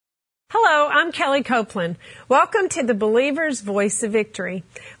Hello, I'm Kelly Copeland. Welcome to the Believer's Voice of Victory.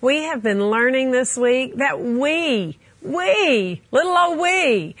 We have been learning this week that we, little old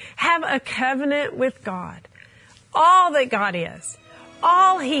we, have a covenant with God. All that God is,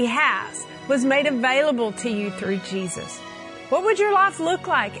 all He has, was made available to you through Jesus. What would your life look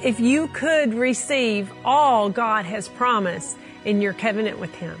like if you could receive all God has promised in your covenant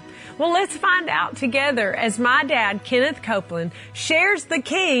with Him? Well, let's find out together as my dad, Kenneth Copeland, shares the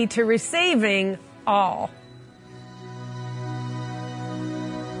key to receiving all.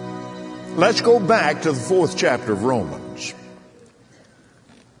 Let's go back to the 4th chapter of Romans,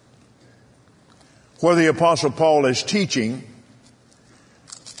 where the Apostle Paul is teaching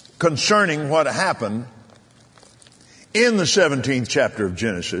concerning what happened in the 17th chapter of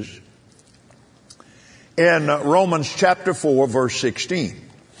Genesis, in Romans chapter 4, verse 16.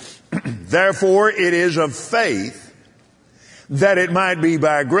 Therefore it is of faith that it might be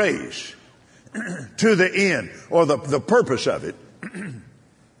by grace to the end, or the purpose of it.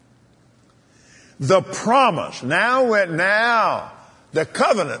 The promise, now the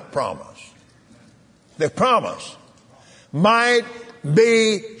covenant promise, the promise might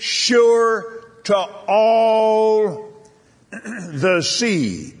be sure to all the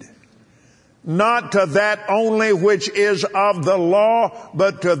seed. Not to that only which is of the law,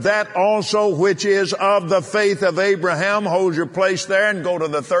 but to that also which is of the faith of Abraham. Hold your place there and go to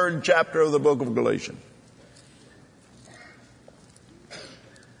the 3rd chapter of the book of Galatians.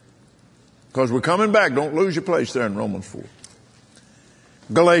 Because we're coming back. Don't lose your place there in Romans 4.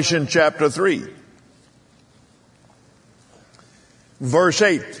 Galatians chapter 3. Verse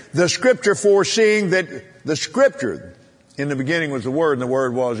 8. The scripture foreseeing that the scripture, in the beginning was the Word and the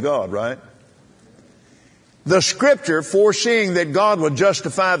Word was God, right? The scripture foreseeing that God would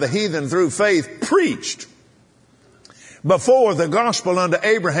justify the heathen through faith preached before the gospel unto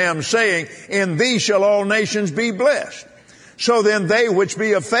Abraham, saying, in thee shall all nations be blessed. So then they which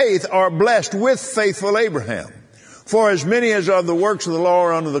be of faith are blessed with faithful Abraham. For as many as of the works of the law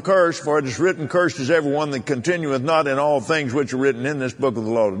are under the curse, for it is written, cursed is everyone that continueth not in all things which are written in this book of the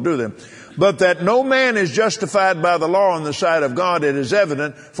law to do them. But that no man is justified by the law in the sight of God, it is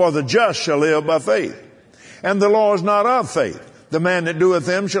evident, for the just shall live by faith. And the law is not of faith. The man that doeth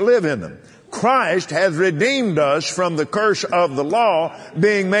them shall live in them. Christ hath redeemed us from the curse of the law,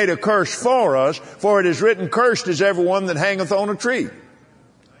 being made a curse for us, for it is written, cursed is everyone that hangeth on a tree.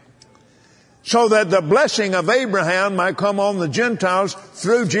 So that the blessing of Abraham might come on the Gentiles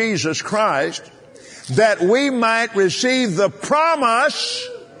through Jesus Christ, that we might receive the promise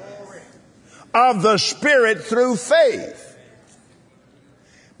of the Spirit through faith.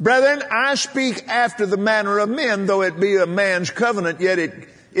 Brethren, I speak after the manner of men, though it be a man's covenant, yet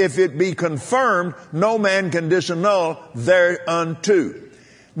if it be confirmed, no man can disannul thereunto.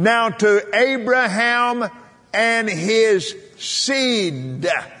 Now to Abraham and his seed,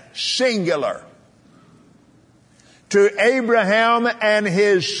 singular. To Abraham and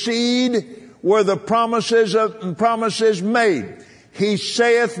his seed were the promises made. He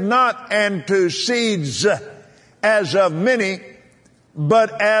saith not, and to seeds as of many,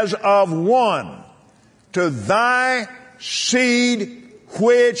 but as of one, to thy seed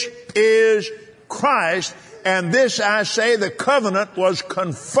which is Christ. And this I say, the covenant was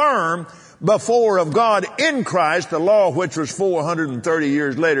confirmed before of God in Christ. The law, which was 430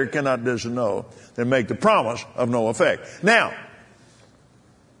 years later, cannot disannul and make the promise of no effect. Now,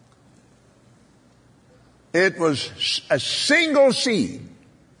 it was a single seed.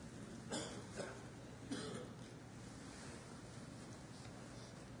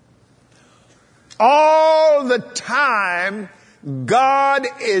 All the time, God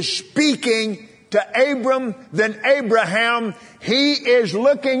is speaking to Abram, then Abraham. He is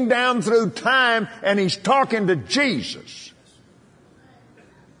looking down through time and He's talking to Jesus.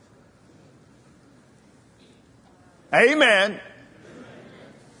 Amen.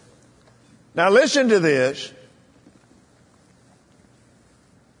 Now listen to this.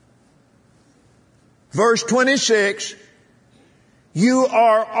 Verse 26. You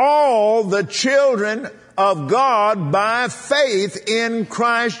are all the children of God by faith in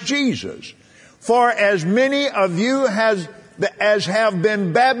Christ Jesus. For as many of you as have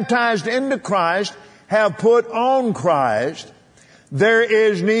been baptized into Christ have put on Christ. There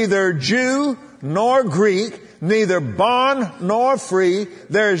is neither Jew nor Greek, neither bond nor free.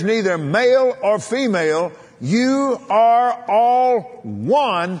 There is neither male or female. You are all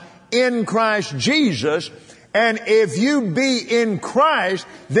one in Christ Jesus. And if you be in Christ,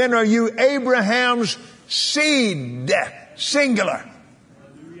 then are you Abraham's seed, singular.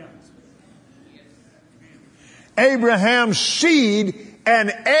 Abraham's seed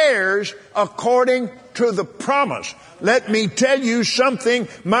and heirs according to the promise. Let me tell you something,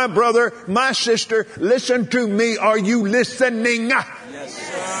 my brother, my sister, listen to me. Are you listening? Yes,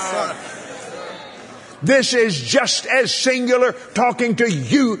 sir. This is just as singular, talking to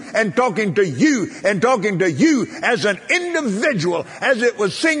you and talking to you and talking to you as an individual as it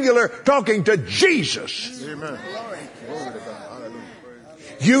was singular talking to Jesus. Amen.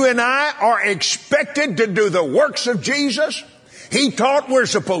 You and I are expected to do the works of Jesus. He taught, we're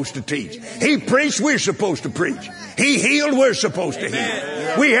supposed to teach. He preached, we're supposed to preach. He healed, we're supposed to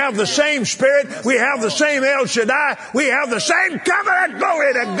heal. We have the same Spirit. We have the same El Shaddai. We have the same covenant,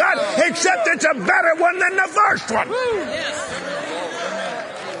 glory to God, except it's a better one than the first one. Yes.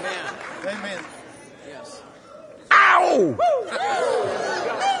 Amen. Yes. Ow!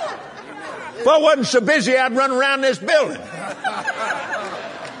 If I wasn't so busy, I'd run around this building.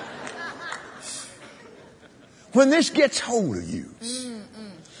 When this gets hold of you,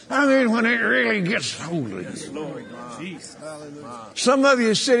 I mean, when it really gets hold of you. Lord. Jesus. Some of you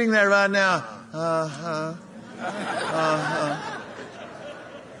are sitting there right now.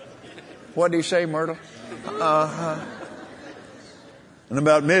 What did he say, Myrtle? And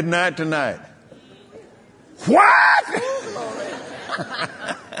about midnight tonight. What?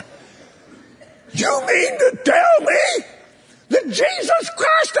 You mean to tell me that Jesus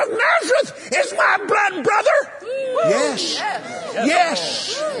Christ of Nazareth is my blood brother? Yes.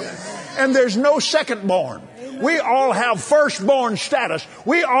 Yes. And there's no second born. We all have firstborn status.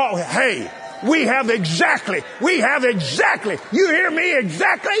 We have exactly. You hear me?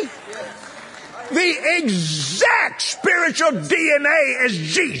 Exactly? The exact spiritual DNA as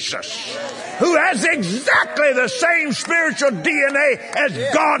Jesus, who has exactly the same spiritual DNA as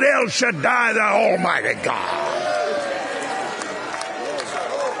God El Shaddai, the Almighty God.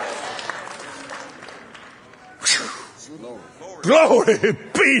 Glory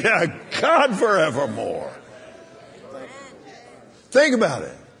be to God forevermore. Think about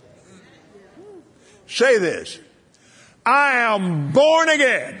it. Say this. I am born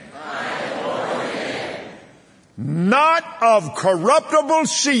again. Not of corruptible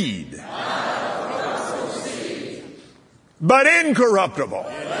seed, but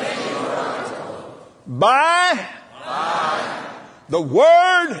incorruptible. By the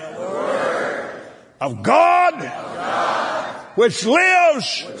word of God, which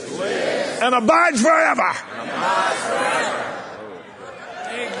lives and abides forever.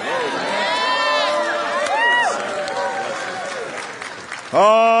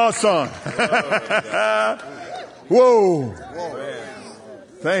 Oh, son. Whoa.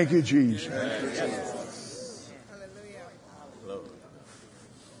 Thank you, Jesus.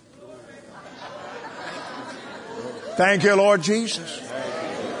 Thank you, Lord Jesus.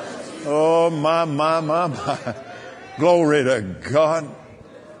 Oh, my. Glory to God.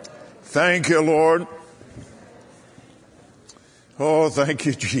 Thank you, Lord. Oh, thank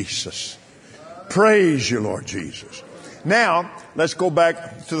you, Jesus. Praise you, Lord Jesus. Now, let's go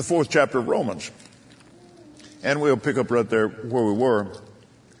back to the 4th chapter of Romans. And we'll pick up right there where we were.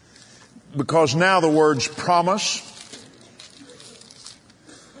 Because now the words promise,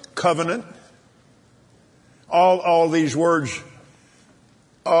 covenant, all these words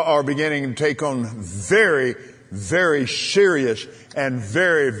are beginning to take on very, very serious and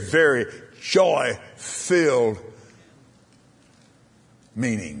very, very joy-filled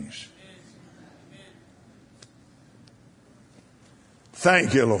meanings.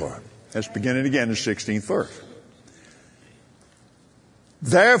 Thank you, Lord. Let's begin it again, the 16th verse.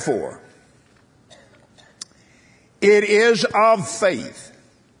 Therefore, it is of faith,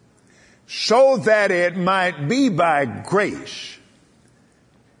 so that it might be by grace,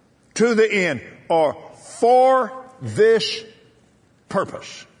 to the end, or for this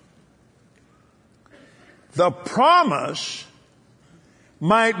purpose. The promise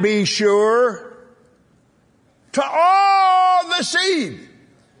might be sure to all the seed.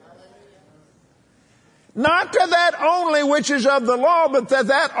 Not to that only which is of the law, but to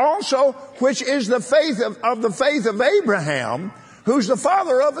that also which is the faith of the faith of Abraham, who's the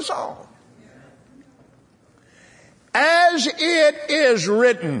father of us all. As it is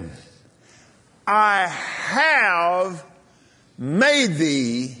written, I have made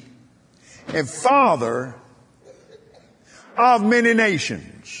thee a father of many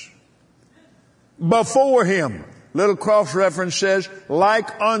nations. Before him, little cross reference says,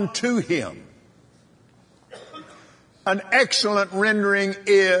 like unto him. An excellent rendering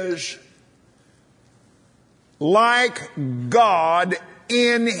is like God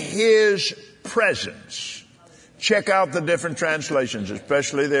in his presence. Check out the different translations,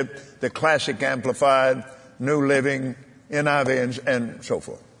 especially the Classic Amplified, New Living, NIV, and so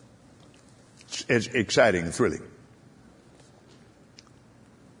forth. It's exciting and thrilling.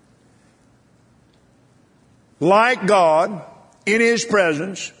 Like God in his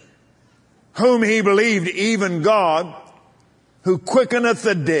presence, whom he believed, even God, who quickeneth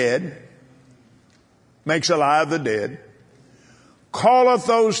the dead, makes alive the dead, calleth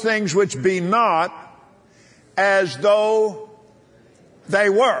those things which be not as though they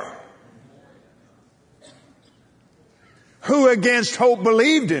were. Who against hope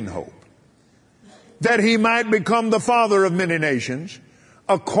believed in hope, that he might become the father of many nations,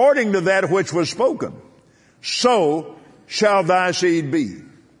 according to that which was spoken. So shall thy seed be.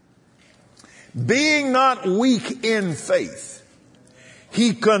 Being not weak in faith,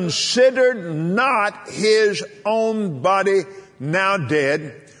 he considered not his own body now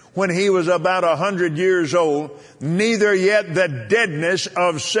dead, when he was about 100 years old, neither yet the deadness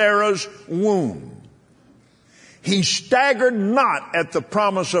of Sarah's womb. He staggered not at the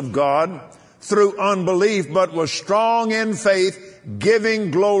promise of God through unbelief, but was strong in faith,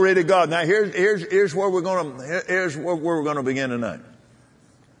 giving glory to God. Now here's where we're going to begin tonight.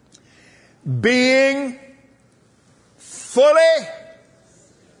 Being fully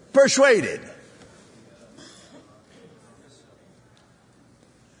persuaded.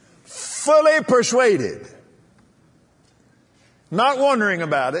 Fully persuaded. Not wondering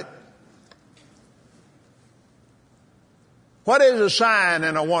about it. What is a sign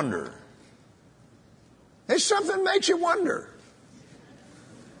and a wonder? It's something that makes you wonder.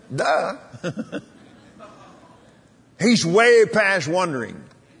 Duh. He's way past wondering.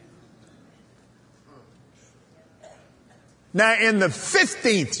 Now in the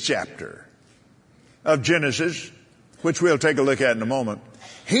 15th chapter of Genesis, which we'll take a look at in a moment,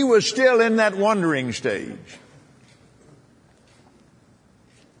 he was still in that wondering stage.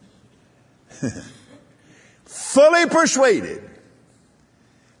 Fully persuaded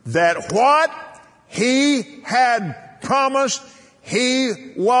that what he had promised,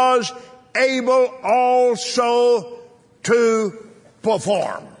 he was able also to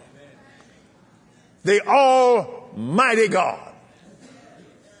perform. The Almighty God.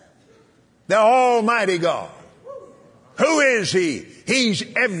 The Almighty God. Who is he? He's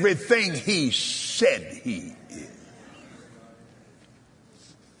everything he said he is.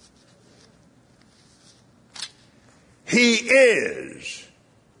 He is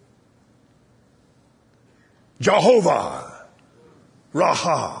Jehovah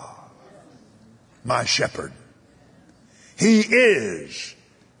Raha, my shepherd. He is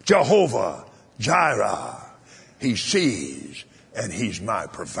Jehovah Jireh. He sees and he's my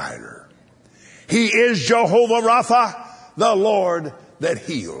provider. He is Jehovah Rapha, the Lord that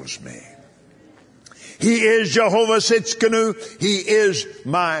heals me. He is Jehovah Sitzkenu. He is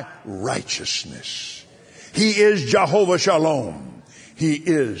my righteousness. He is Jehovah Shalom. He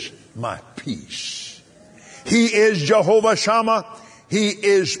is my peace. He is Jehovah Shammah. He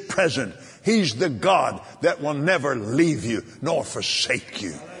is present. He's the God that will never leave you nor forsake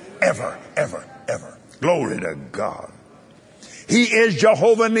you. Ever, ever, ever. Glory to God. He is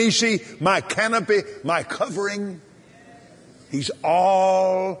Jehovah Nisi, my canopy, my covering. He's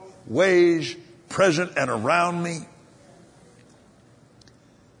always present and around me.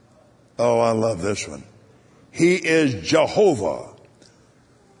 Oh, I love this one. He is Jehovah,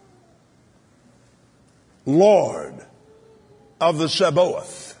 Lord of the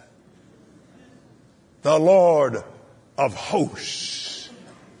Sabaoth, the Lord of hosts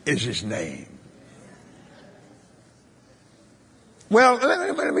is his name. Well,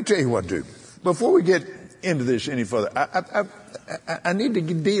 let me tell you what, dude. Before we get into this any further, I need to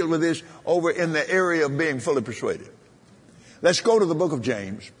deal with this over in the area of being fully persuaded. Let's go to the book of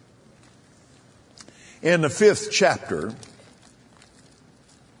James. In the 5th chapter,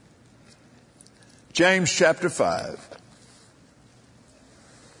 James chapter 5.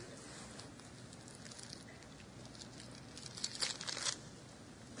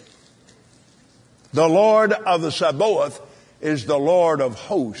 The Lord of the Sabaoth is the Lord of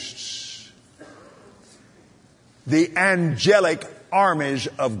hosts. The angelic armies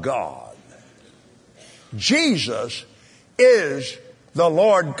of God. Jesus is the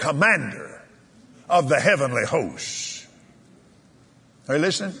Lord commander of the heavenly hosts. Are you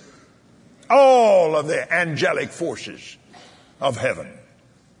listening? All of the angelic forces of heaven.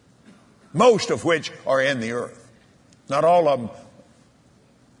 Most of which are in the earth. Not all of them,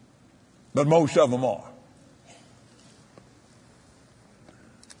 but most of them are.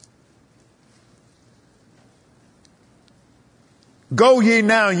 Go ye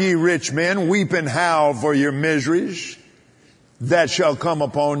now, ye rich men, weep and howl for your miseries that shall come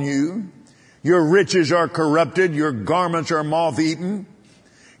upon you. Your riches are corrupted, your garments are moth-eaten.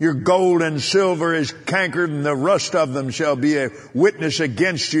 Your gold and silver is cankered, and the rust of them shall be a witness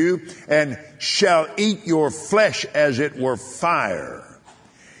against you, and shall eat your flesh as it were fire.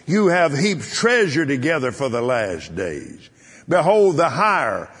 You have heaped treasure together for the last days. Behold, the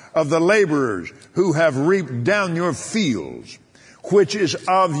hire of the laborers who have reaped down your fields, which is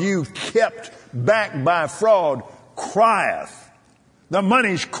of you kept back by fraud, crieth. The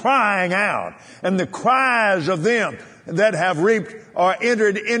money's crying out, and the cries of them that have reaped are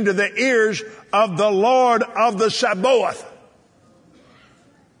entered into the ears of the Lord of the Sabaoth,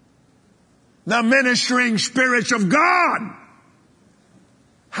 the ministering spirits of God.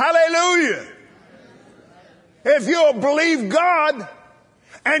 Hallelujah. If you'll believe God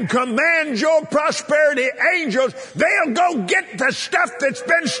and command your prosperity angels, they'll go get the stuff that's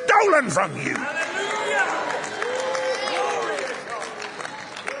been stolen from you.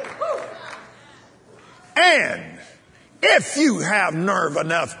 And if you have nerve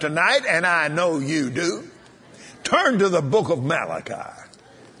enough tonight, and I know you do, turn to the book of Malachi.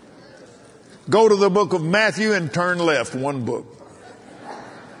 Go to the book of Matthew and turn left one book.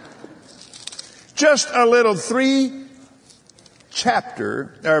 Just a little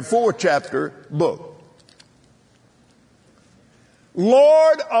 4-chapter book.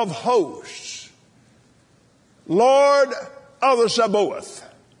 Lord of hosts, Lord of the Sabaoth,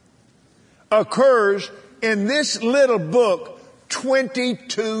 occurs in this little book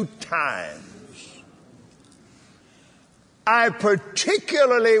 22 times. I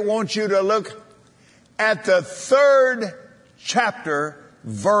particularly want you to look at the 3rd chapter,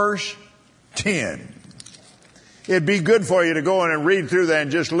 verse 10. It'd be good for you to go in and read through that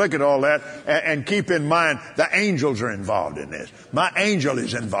and just look at all that and keep in mind the angels are involved in this. My angel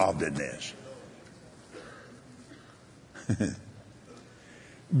is involved in this.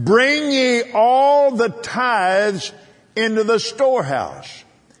 Bring ye all the tithes into the storehouse,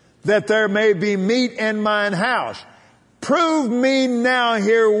 that there may be meat in mine house. Prove me now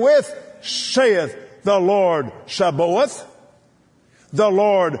herewith, saith the Lord Sabaoth, the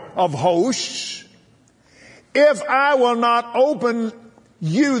Lord of hosts, if I will not open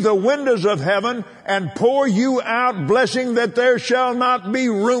you the windows of heaven and pour you out blessing that there shall not be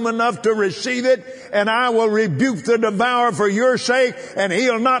room enough to receive it, and I will rebuke the devourer for your sake, and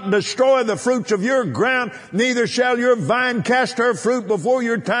he'll not destroy the fruits of your ground, neither shall your vine cast her fruit before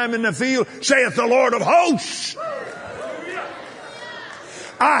your time in the field, saith the Lord of hosts.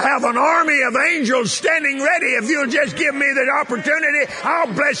 I have an army of angels standing ready. If you'll just give me the opportunity,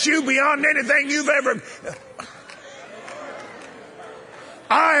 I'll bless you beyond anything you've ever...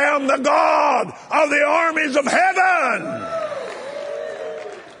 I am the God of the armies of heaven.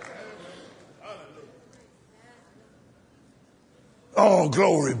 Oh,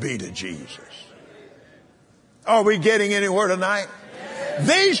 glory be to Jesus. Are we getting anywhere tonight?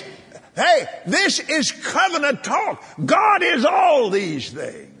 This is covenant talk. God is all these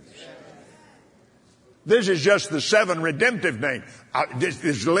things. This is just the 7 redemptive names. This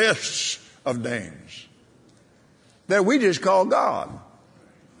is lists of names that we just call God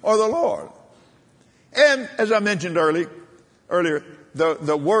or the Lord. And as I mentioned earlier,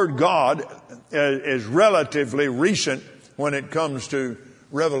 the word God is relatively recent when it comes to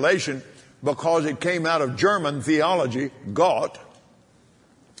Revelation, because it came out of German theology, Gott,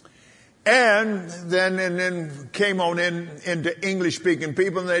 and then came on into English-speaking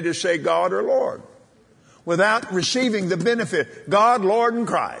people, and they just say God or Lord, without receiving the benefit. God, Lord, and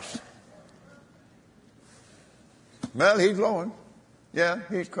Christ. Well, He's Lord. Yeah,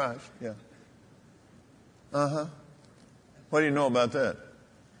 He's Christ. Yeah. What do you know about that?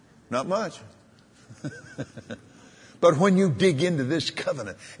 Not much. But when you dig into this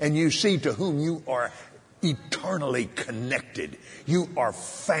covenant and you see to whom you are eternally connected, you are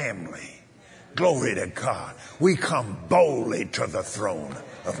family. Glory to God. We come boldly to the throne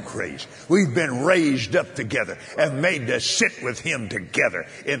of grace. We've been raised up together and made to sit with Him together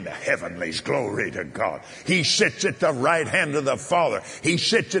in the heavenlies. Glory to God. He sits at the right hand of the Father. He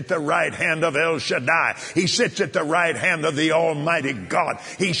sits at the right hand of El Shaddai. He sits at the right hand of the Almighty God.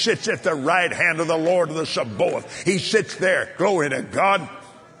 He sits at the right hand of the Lord of the Sabaoth. He sits there. Glory to God.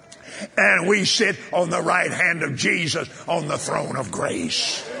 And we sit on the right hand of Jesus on the throne of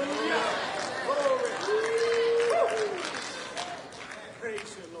grace.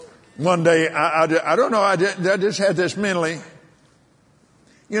 One day, I don't know, I just had this mentally.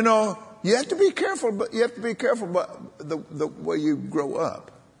 You know, you have to be careful, but you have to be careful about the way you grow up.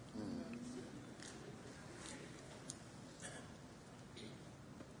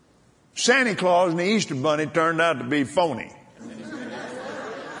 Santa Claus and the Easter Bunny turned out to be phony.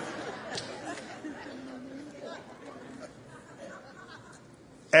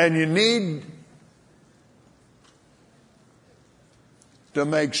 And you need to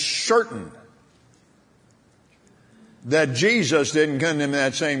make certain that Jesus didn't come in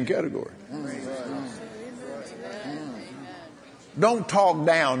that same category. Don't talk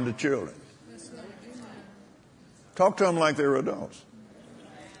down to children. Talk to them like they were adults.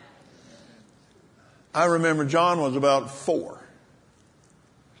 I remember John was about 4.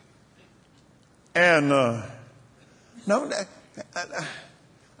 And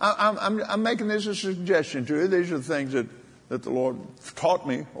I'm making this a suggestion to you. These are the things that the Lord taught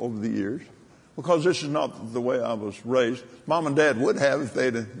me over the years, because this is not the way I was raised. Mom and Dad would have if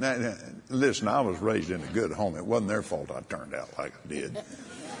they'd listen. I was raised in a good home. It wasn't their fault I turned out like I did.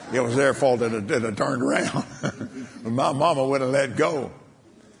 It was their fault that I turned around. My mama would have let go.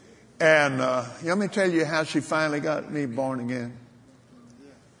 And let me tell you how she finally got me born again.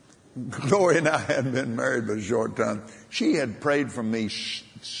 Gloria and I hadn't been married but a short time. She had prayed for me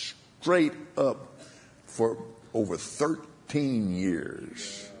straight up for over 13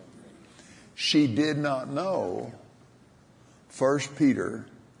 years. She did not know 1 Peter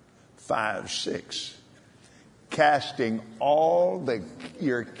 5:6. Casting all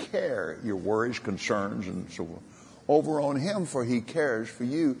your care, your worries, concerns, and so on, over on Him, for He cares for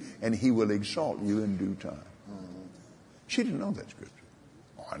you, and He will exalt you in due time. She didn't know that scripture.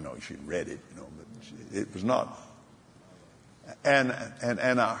 Oh, I know she read it, but it was not. And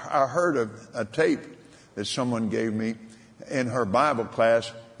I heard a tape that someone gave me in her Bible class,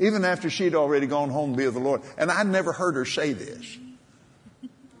 even after she'd already gone home to be with the Lord. And I'd never heard her say this.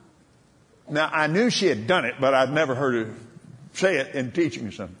 Now, I knew she had done it, but I'd never heard her say it in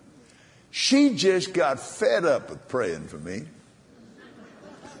teaching something. She just got fed up with praying for me.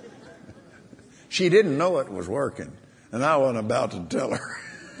 She didn't know it was working, and I wasn't about to tell her.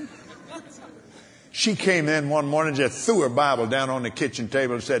 She came in one morning, just threw her Bible down on the kitchen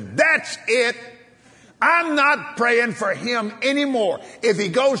table and said, "That's it. I'm not praying for him anymore. If he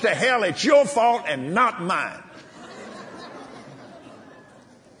goes to hell, it's your fault and not mine."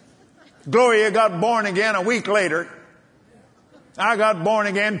 Gloria got born again a week later. I got born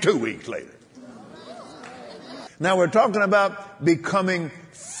again 2 weeks later. Now we're talking about becoming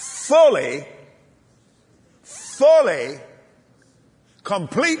fully,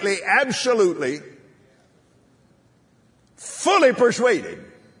 completely, absolutely, fully persuaded.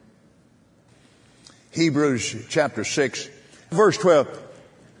 Hebrews chapter 6, verse 12.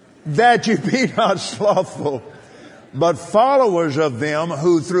 That you be not slothful, but followers of them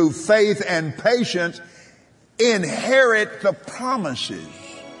who through faith and patience inherit the promises.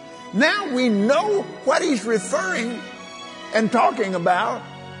 Now we know what he's referring and talking about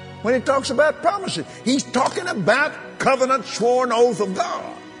when he talks about promises. He's talking about covenant sworn oath of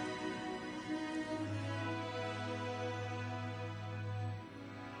God.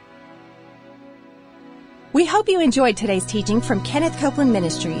 We hope you enjoyed today's teaching from Kenneth Copeland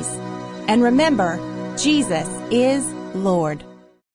Ministries. And remember, Jesus is Lord.